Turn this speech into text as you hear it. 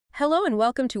Hello and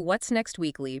welcome to What's Next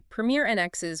Weekly, Premier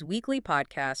NX's weekly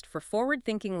podcast for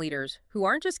forward-thinking leaders who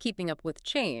aren't just keeping up with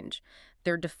change,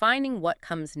 they're defining what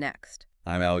comes next.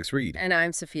 I'm Alex Reed. And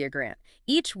I'm Sofia Grant.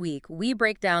 Each week, we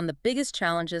break down the biggest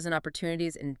challenges and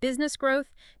opportunities in business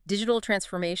growth, digital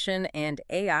transformation, and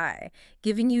AI,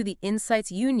 giving you the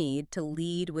insights you need to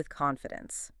lead with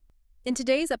confidence. In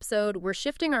today's episode, we're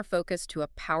shifting our focus to a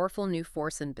powerful new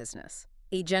force in business,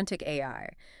 Agentic AI.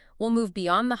 We'll move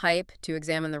beyond the hype to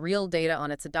examine the real data on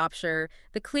its adoption,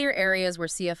 the clear areas where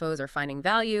CFOs are finding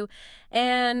value,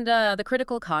 and the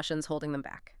critical cautions holding them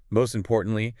back. Most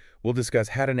importantly, we'll discuss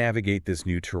how to navigate this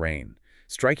new terrain,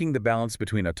 striking the balance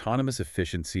between autonomous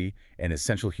efficiency and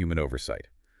essential human oversight.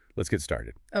 Let's get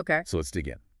started. Okay. So let's dig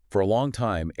in. For a long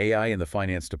time, AI in the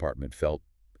finance department felt,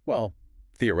 well,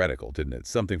 theoretical, didn't it?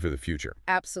 Something for the future.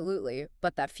 Absolutely.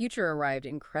 But that future arrived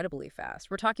incredibly fast.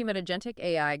 We're talking about agentic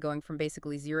AI going from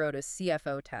basically zero to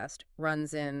CFO test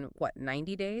runs in, what,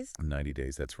 90 days? 90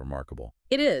 days, that's remarkable.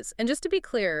 It is. And just to be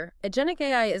clear, agentic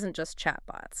AI isn't just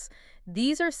chatbots.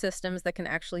 These are systems that can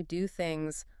actually do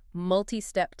things,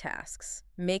 multi-step tasks,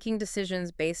 making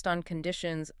decisions based on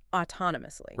conditions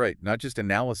autonomously. Right, not just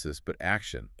analysis, but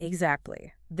action.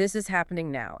 Exactly. This is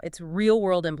happening now. It's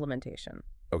real-world implementation.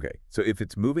 Okay, so if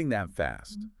it's moving that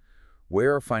fast,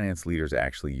 where are finance leaders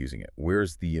actually using it?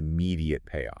 Where's the immediate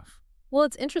payoff? Well,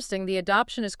 it's interesting. The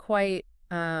adoption is quite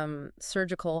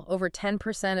surgical. Over 10%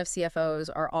 of CFOs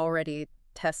are already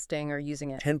testing or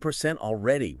using it. 10%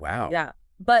 already, wow. Yeah,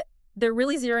 but they're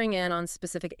really zeroing in on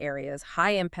specific areas,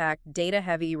 high impact,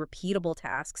 data-heavy, repeatable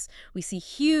tasks. We see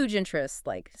huge interest,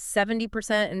 like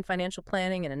 70% in financial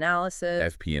planning and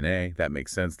analysis. FP&A, that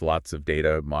makes sense. Lots of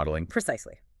data modeling.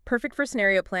 Precisely. Perfect for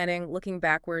scenario planning, looking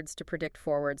backwards to predict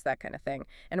forwards, that kind of thing.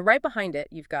 And right behind it,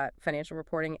 you've got financial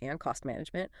reporting and cost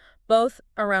management, both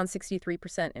around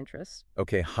 63% interest.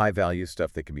 Okay, high-value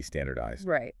stuff that can be standardized.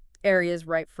 Right. Areas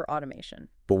ripe for automation.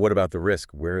 But what about the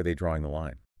risk? Where are they drawing the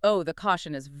line? Oh, the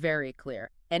caution is very clear.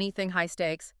 Anything high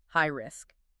stakes, high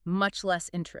risk. Much less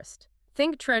interest.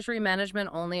 Think treasury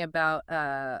management, only about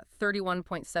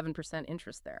 31.7%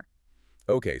 interest there.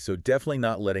 Okay, so definitely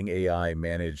not letting AI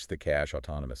manage the cash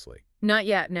autonomously. Not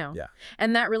yet, no. Yeah.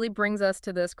 And that really brings us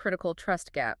to this critical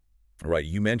trust gap. Right,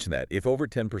 you mentioned that. If over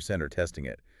 10% are testing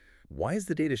it, why is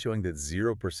the data showing that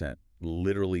 0%,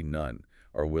 literally none,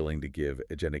 are willing to give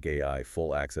agentic AI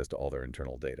full access to all their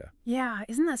internal data? Yeah,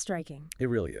 isn't that striking? It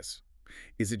really is.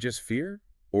 Is it just fear,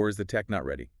 or is the tech not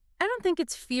ready? I don't think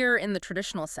it's fear in the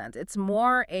traditional sense. It's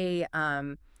more a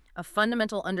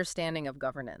fundamental understanding of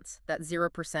governance, that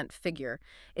 0% figure.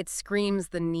 It screams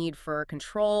the need for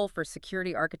control, for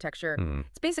security architecture.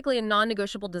 It's basically a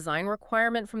non-negotiable design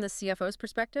requirement from the CFO's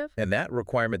perspective. And that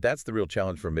requirement, that's the real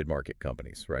challenge for mid-market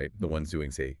companies, right? The ones doing,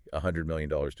 say, $100 million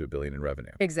to $1 billion in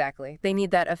revenue. Exactly. They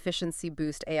need that efficiency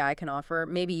boost AI can offer,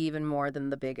 maybe even more than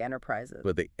the big enterprises.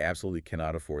 But they absolutely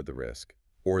cannot afford the risk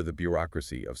or the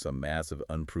bureaucracy of some massive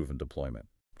unproven deployment.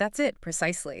 That's it,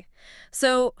 precisely.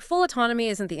 So full autonomy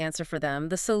isn't the answer for them.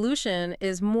 The solution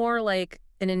is more like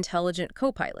an intelligent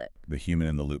co-pilot. The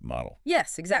human-in-the-loop model.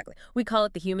 Yes, exactly. We call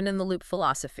it the human-in-the-loop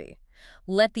philosophy.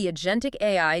 Let the agentic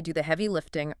AI do the heavy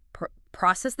lifting,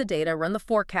 process the data, run the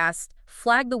forecast,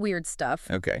 flag the weird stuff.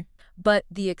 Okay. But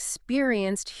the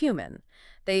experienced human,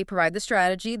 they provide the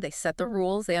strategy, they set the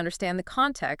rules, they understand the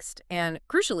context, and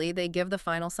crucially, they give the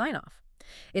final sign-off.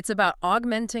 It's about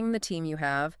augmenting the team you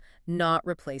have, not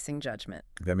replacing judgment.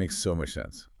 That makes so much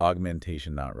sense.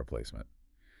 Augmentation, not replacement,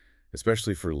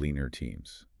 especially for leaner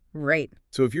teams. Right.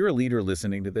 So if you're a leader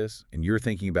listening to this and you're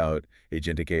thinking about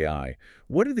agentic AI,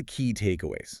 what are the key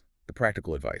takeaways, the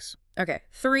practical advice? Okay,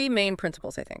 3 main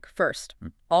principles, I think. First,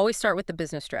 always start with the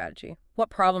business strategy. What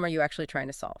problem are you actually trying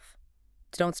to solve?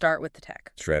 Don't start with the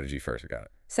tech. Strategy first, I got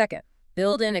it. Second,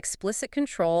 build in explicit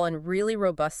control and really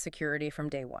robust security from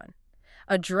day one.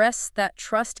 Address that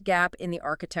trust gap in the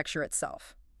architecture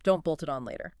itself. Don't bolt it on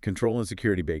later. Control and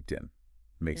security baked in.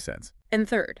 Makes sense. And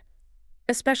third,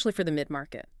 especially for the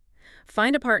mid-market,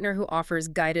 find a partner who offers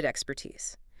guided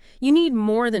expertise. You need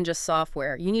more than just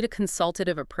software. You need a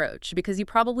consultative approach because you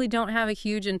probably don't have a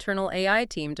huge internal AI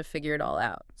team to figure it all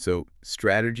out. So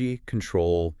strategy,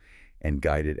 control, and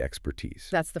guided expertise.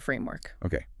 That's the framework.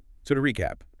 Okay. So to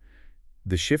recap,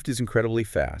 the shift is incredibly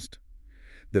fast.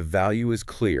 The value is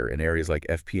clear in areas like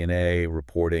FP&A,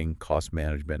 reporting, cost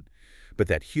management. But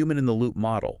that human-in-the-loop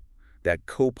model, that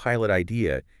co-pilot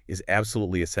idea, is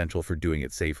absolutely essential for doing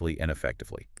it safely and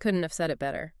effectively. Couldn't have said it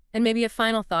better. And maybe a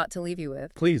final thought to leave you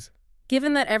with. Please.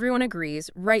 Given that everyone agrees,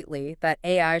 rightly, that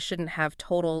AI shouldn't have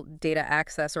total data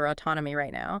access or autonomy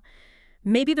right now,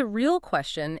 Maybe the real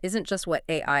question isn't just what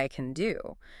AI can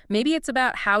do. Maybe it's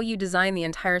about how you design the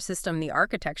entire system, the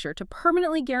architecture, to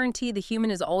permanently guarantee the human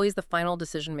is always the final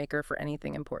decision maker for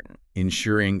anything important.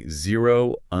 Ensuring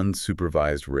zero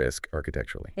unsupervised risk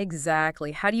architecturally.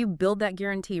 Exactly. How do you build that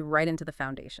guarantee right into the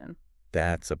foundation?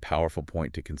 That's a powerful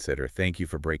point to consider. Thank you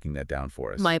for breaking that down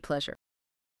for us. My pleasure.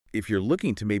 If you're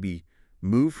looking to maybe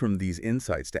move from these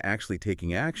insights to actually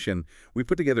taking action, we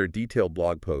put together a detailed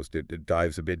blog post. It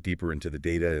dives a bit deeper into the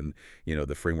data and,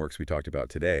 the frameworks we talked about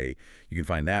today. You can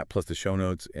find that plus the show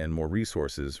notes and more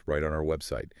resources right on our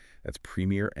website. That's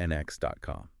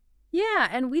premiernx.com. Yeah,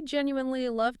 and we genuinely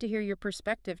love to hear your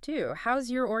perspective too. How's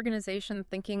your organization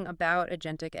thinking about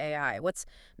agentic AI? What's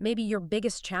maybe your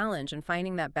biggest challenge in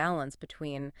finding that balance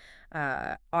between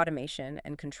automation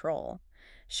and control?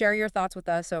 Share your thoughts with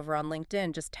us over on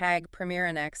LinkedIn. Just tag Premier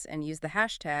NX and use the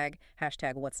hashtag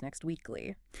What's Next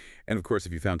Weekly. And of course,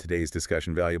 if you found today's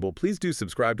discussion valuable, please do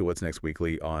subscribe to What's Next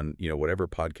Weekly on, whatever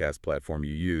podcast platform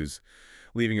you use.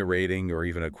 Leaving a rating or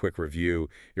even a quick review,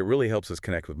 it really helps us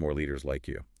connect with more leaders like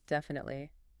you.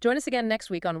 Definitely. Join us again next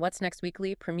week on What's Next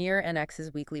Weekly, Premier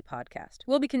NX's weekly podcast.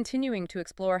 We'll be continuing to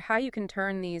explore how you can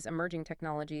turn these emerging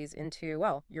technologies into,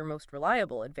 well, your most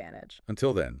reliable advantage.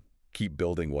 Until then, keep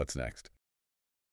building what's next.